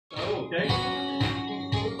Okay?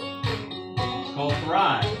 It's called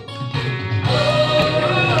Thrive.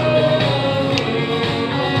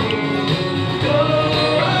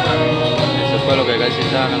 Eso fue lo que Karcie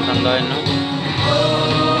estaba cantando a él, ¿no?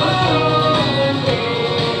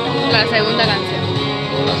 La segunda canción.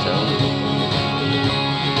 La segunda.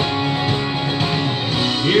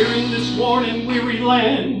 Here in this worn and weary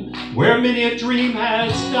land, where many a dream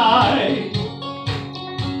has died,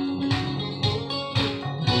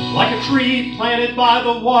 like a tree planted by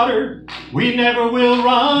the water, we never will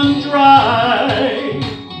run dry.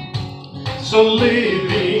 So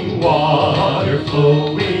living water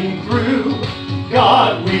flowing through,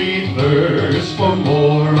 God, we thirst for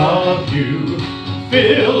more of you.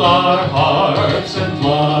 Fill our hearts and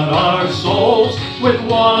flood our souls with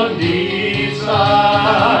one desire,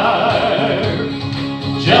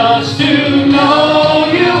 just to know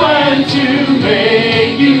you and to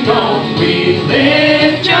make you known. We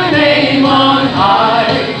lift your name on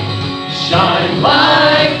high. Shine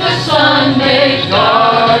like the sun, make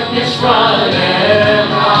darkness run and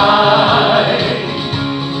hide.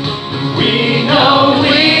 We know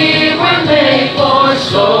we were made for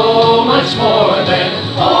so much more than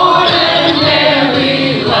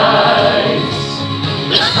ordinary lives.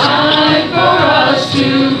 It's time for us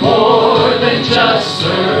to more than just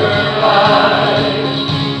survive.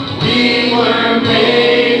 We were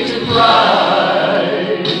made to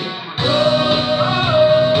thrive.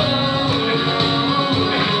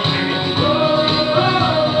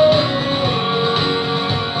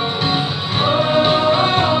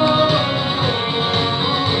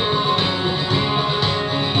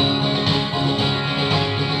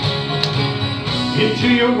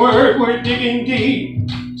 Into your word we're digging deep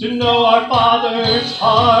to know our Father's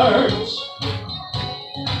heart.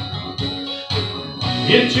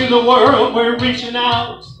 Into the world we're reaching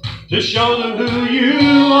out to show them who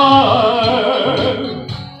you are.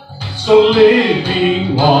 So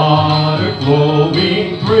living water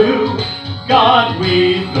flowing through, God,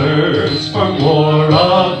 we thirst for more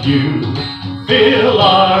of you. Fill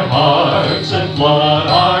our hearts and flood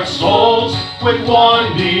our souls with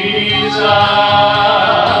one desire,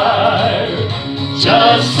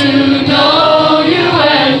 just to know you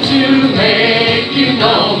and to make you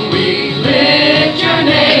known. We lift your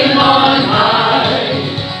name on high.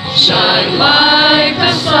 Shine like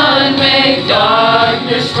the sun, make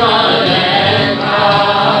darkness run and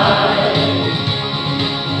hide.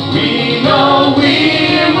 We know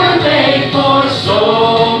we were made for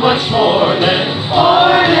so much more than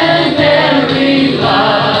ordinary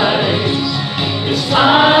lives. It's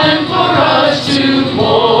time for us to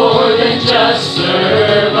more than just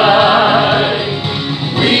survive.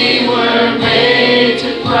 We were made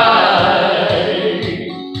to thrive.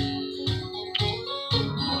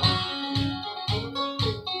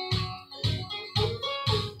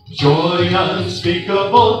 Joy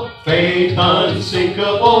unspeakable, faith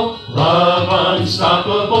unsinkable, love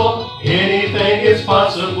unstoppable, anything is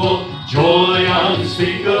possible. Joy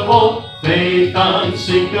unspeakable, faith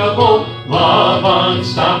unsinkable, love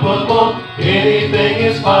unstoppable, anything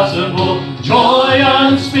is possible. Joy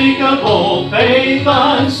unspeakable, faith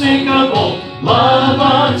unsinkable, love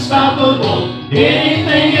unstoppable,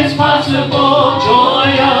 anything is possible.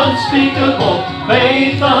 Joy unspeakable,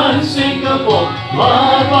 faith unsinkable,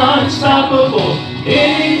 love unstoppable,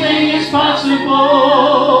 anything is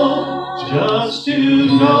possible. Just to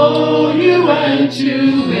know you and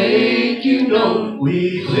to make you known,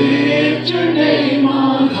 we lift your name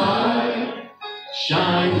on high.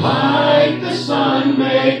 Shine like the sun,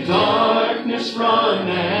 make darkness run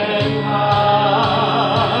and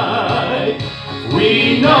hide.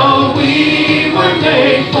 We know we were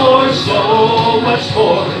made for so much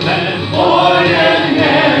more than ordinary.